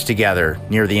served together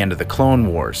near the end of the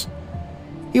Clone Wars.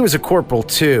 He was a corporal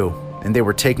too, and they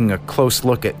were taking a close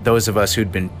look at those of us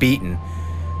who'd been beaten,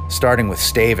 starting with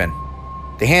Staven.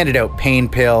 They handed out pain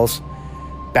pills,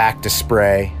 back to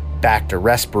spray, back to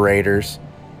respirators.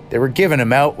 They were giving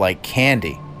him out like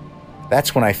candy.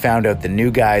 That's when I found out the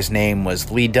new guy's name was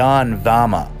Lidan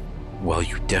Vama. Well,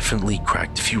 you definitely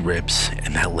cracked a few ribs,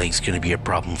 and that leg's gonna be a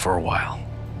problem for a while.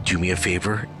 Do me a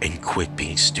favor and quit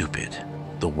being stupid.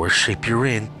 The worse shape you're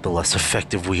in, the less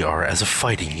effective we are as a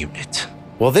fighting unit.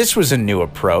 Well, this was a new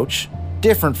approach,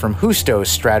 different from Husto's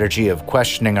strategy of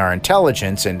questioning our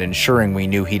intelligence and ensuring we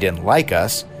knew he didn't like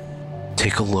us.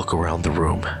 Take a look around the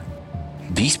room.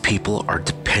 These people are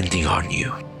depending on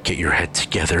you. Get your head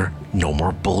together, no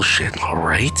more bullshit, all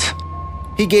right?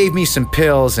 He gave me some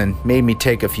pills and made me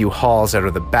take a few hauls out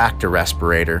of the Bacta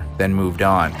respirator, then moved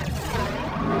on.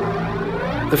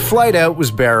 The flight out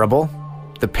was bearable.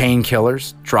 The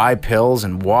painkillers, dry pills,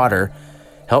 and water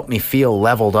helped me feel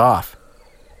leveled off.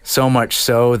 So much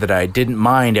so that I didn't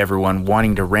mind everyone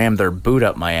wanting to ram their boot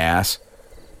up my ass.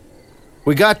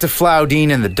 We got to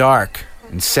Flaudine in the dark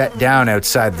and sat down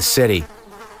outside the city.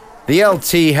 The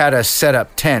LT had us set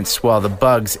up tents while the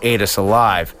bugs ate us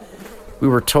alive. We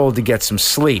were told to get some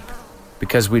sleep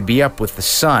because we'd be up with the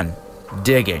sun,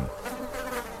 digging.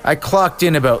 I clocked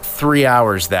in about 3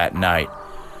 hours that night,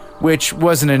 which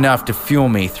wasn't enough to fuel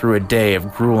me through a day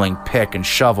of grueling pick and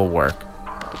shovel work.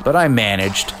 But I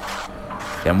managed.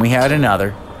 Then we had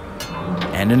another,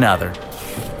 and another,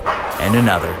 and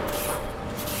another.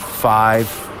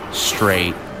 5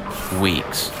 straight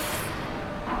weeks.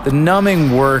 The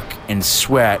numbing work and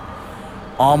sweat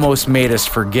almost made us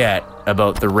forget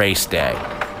about the race day.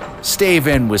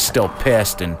 Staven was still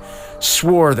pissed and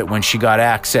swore that when she got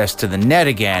access to the net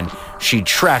again, she'd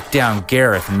track down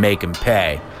Gareth and make him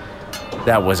pay.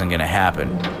 That wasn't gonna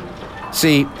happen.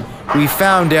 See, we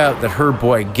found out that her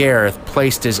boy Gareth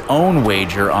placed his own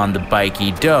wager on the bike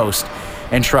he dosed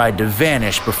and tried to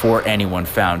vanish before anyone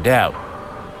found out.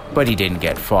 But he didn't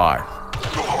get far.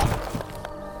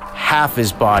 Half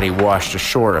his body washed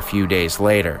ashore a few days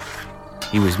later.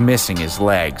 He was missing his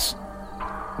legs.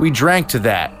 We drank to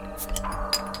that.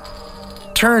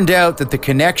 Turned out that the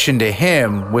connection to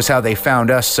him was how they found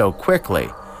us so quickly.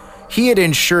 He had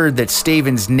ensured that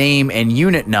Staven's name and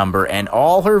unit number and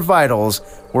all her vitals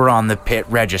were on the pit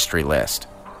registry list.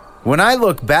 When I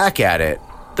look back at it,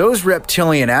 those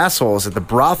reptilian assholes at the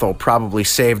brothel probably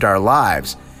saved our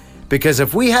lives, because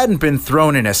if we hadn't been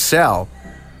thrown in a cell,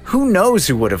 who knows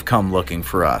who would have come looking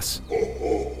for us.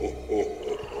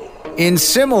 In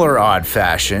similar odd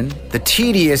fashion, the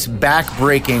tedious,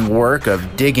 back-breaking work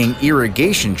of digging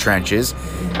irrigation trenches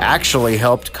actually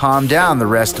helped calm down the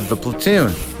rest of the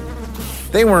platoon.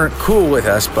 They weren't cool with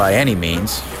us by any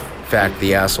means. In fact,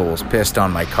 the assholes pissed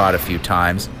on my cot a few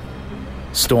times,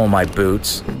 stole my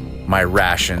boots, my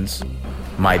rations,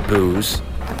 my booze,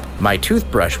 my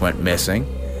toothbrush went missing.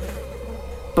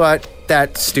 But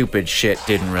that stupid shit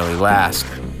didn't really last.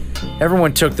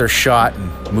 Everyone took their shot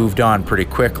and moved on pretty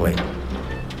quickly.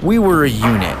 We were a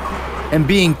unit, and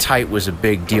being tight was a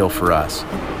big deal for us.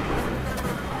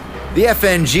 The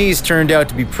FNGs turned out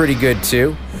to be pretty good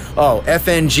too. Oh,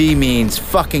 FNG means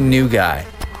fucking new guy.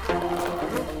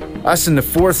 Us in the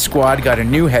 4th squad got a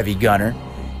new heavy gunner.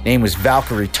 Name was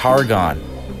Valkyrie Targon.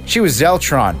 She was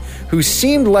Zeltron, who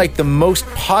seemed like the most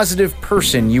positive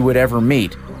person you would ever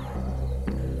meet.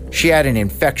 She had an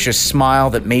infectious smile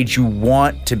that made you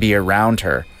want to be around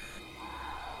her.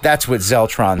 That's what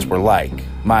Zeltrons were like.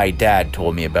 My dad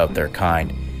told me about their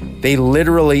kind. They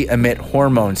literally emit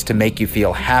hormones to make you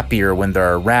feel happier when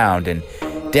they're around and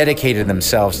dedicated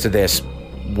themselves to this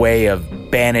way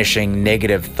of banishing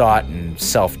negative thought and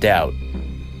self-doubt.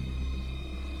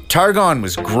 Targon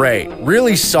was great,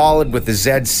 really solid with the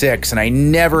Z6, and I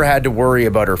never had to worry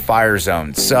about her fire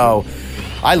zone, so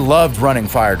I loved running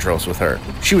fire drills with her.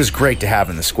 She was great to have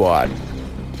in the squad.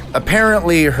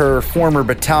 Apparently, her former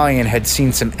battalion had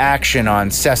seen some action on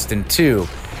Seston 2,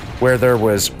 where there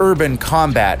was urban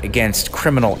combat against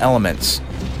criminal elements.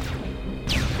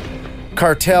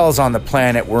 Cartels on the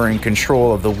planet were in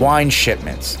control of the wine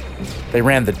shipments. They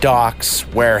ran the docks,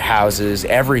 warehouses,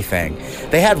 everything.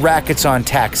 They had rackets on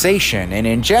taxation and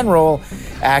in general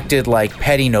acted like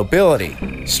petty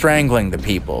nobility, strangling the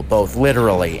people, both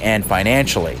literally and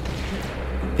financially.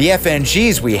 The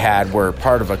FNGs we had were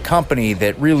part of a company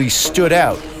that really stood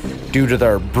out due to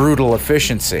their brutal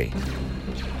efficiency.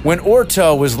 When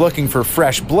Orto was looking for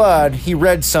fresh blood, he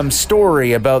read some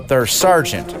story about their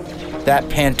sergeant, that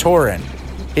Pantoran.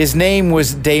 His name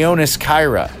was Daonis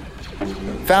Kyra.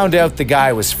 Found out the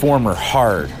guy was former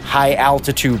HARD,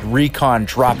 high-altitude recon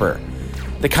dropper.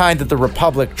 The kind that the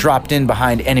Republic dropped in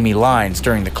behind enemy lines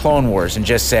during the Clone Wars and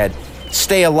just said,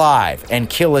 "Stay alive and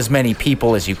kill as many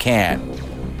people as you can."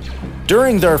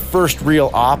 During their first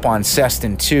real op on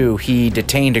Ceston 2, he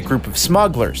detained a group of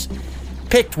smugglers,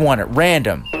 picked one at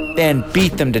random, then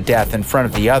beat them to death in front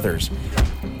of the others.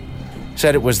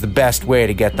 Said it was the best way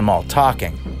to get them all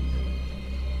talking.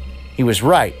 He was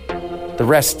right. The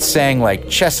rest sang like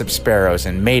chessup sparrows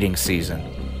in mating season.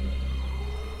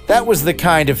 That was the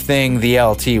kind of thing the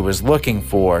LT was looking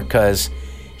for, because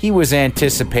he was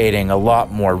anticipating a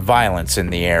lot more violence in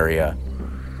the area.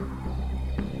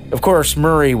 Of course,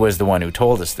 Murray was the one who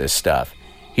told us this stuff.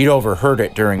 He'd overheard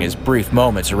it during his brief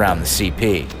moments around the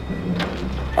CP.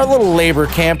 Our little labor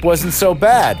camp wasn't so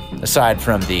bad, aside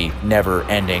from the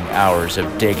never-ending hours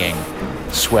of digging,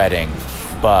 sweating,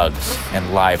 bugs,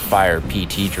 and live-fire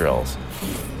PT drills.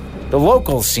 The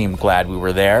locals seemed glad we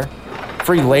were there.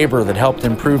 Free labor that helped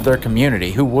improve their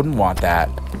community. Who wouldn't want that?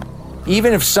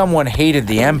 Even if someone hated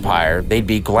the Empire, they'd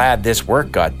be glad this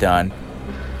work got done.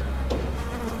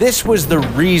 This was the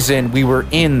reason we were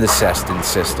in the Ceston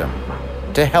system.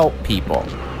 To help people.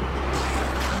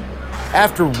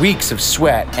 After weeks of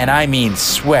sweat, and I mean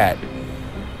sweat,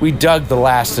 we dug the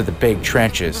last of the big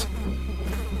trenches.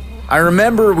 I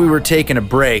remember we were taking a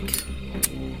break,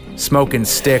 smoking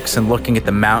sticks and looking at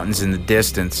the mountains in the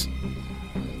distance.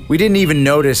 We didn't even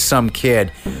notice some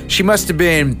kid. She must have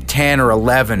been 10 or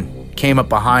 11, came up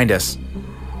behind us.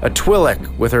 A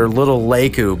Twi'lek with her little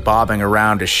Leku bobbing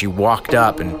around as she walked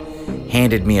up and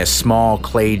handed me a small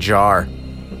clay jar.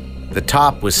 The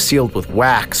top was sealed with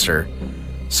wax or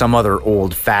some other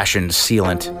old-fashioned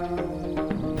sealant.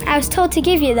 I was told to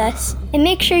give you this, and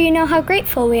make sure you know how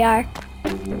grateful we are.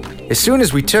 As soon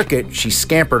as we took it, she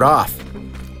scampered off.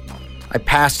 I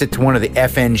passed it to one of the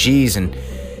FNGs, and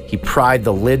he pried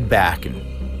the lid back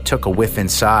and took a whiff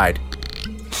inside.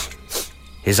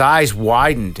 His eyes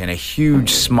widened, and a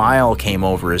huge smile came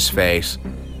over his face.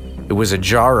 It was a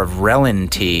jar of Relin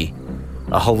tea,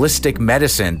 a holistic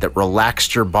medicine that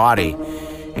relaxed your body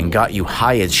and got you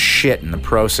high as shit in the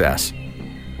process.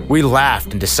 We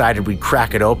laughed and decided we'd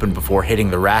crack it open before hitting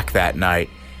the rack that night.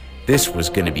 This was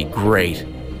going to be great.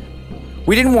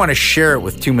 We didn't want to share it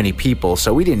with too many people,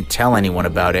 so we didn't tell anyone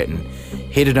about it and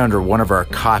hid it under one of our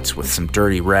cots with some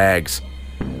dirty rags.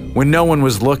 When no one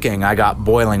was looking, I got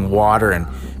boiling water and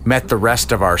met the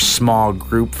rest of our small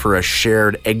group for a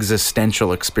shared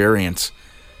existential experience.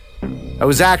 I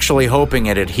was actually hoping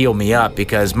it'd heal me up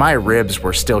because my ribs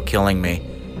were still killing me.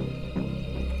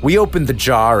 We opened the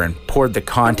jar and poured the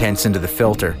contents into the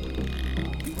filter.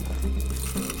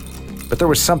 But there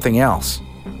was something else.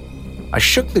 I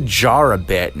shook the jar a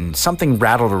bit and something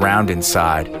rattled around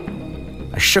inside.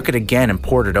 I shook it again and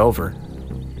poured it over.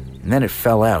 And then it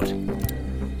fell out.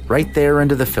 Right there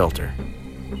into the filter.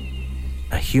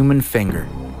 A human finger.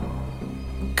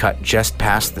 Cut just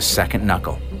past the second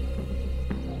knuckle.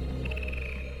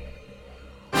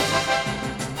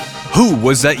 Who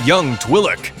was that young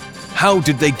Twi'lek? How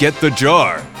did they get the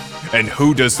jar? And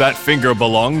who does that finger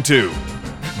belong to?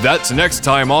 That's next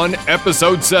time on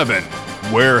Episode 7,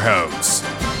 Warehouse.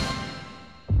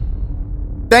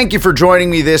 Thank you for joining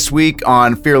me this week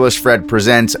on Fearless Fred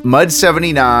Presents Mud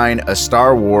 79, a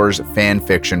Star Wars fan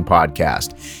fiction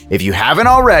podcast. If you haven't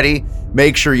already,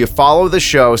 make sure you follow the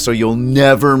show so you'll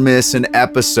never miss an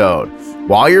episode.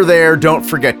 While you're there, don't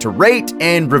forget to rate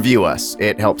and review us.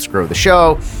 It helps grow the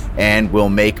show and will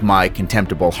make my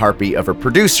contemptible harpy of a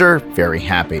producer very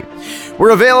happy.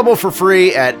 We're available for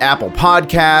free at Apple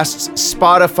Podcasts,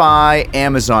 Spotify,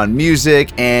 Amazon Music,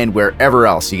 and wherever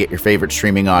else you get your favorite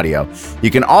streaming audio.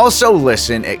 You can also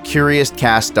listen at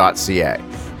CuriousCast.ca.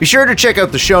 Be sure to check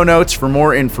out the show notes for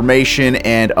more information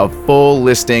and a full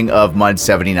listing of Mud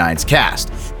 79's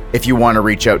cast. If you want to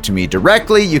reach out to me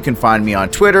directly, you can find me on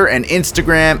Twitter and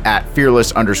Instagram at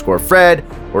fearless_Fred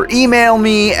or email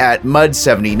me at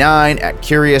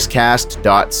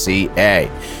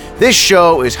mud79@curiouscast.ca. This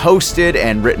show is hosted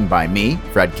and written by me,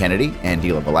 Fred Kennedy, and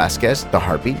Dila Velasquez, the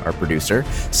Harpy, our producer.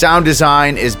 Sound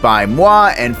design is by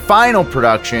moi, and final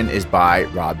production is by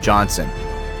Rob Johnson.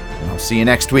 And I'll see you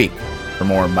next week for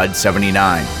more Mud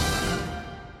 79.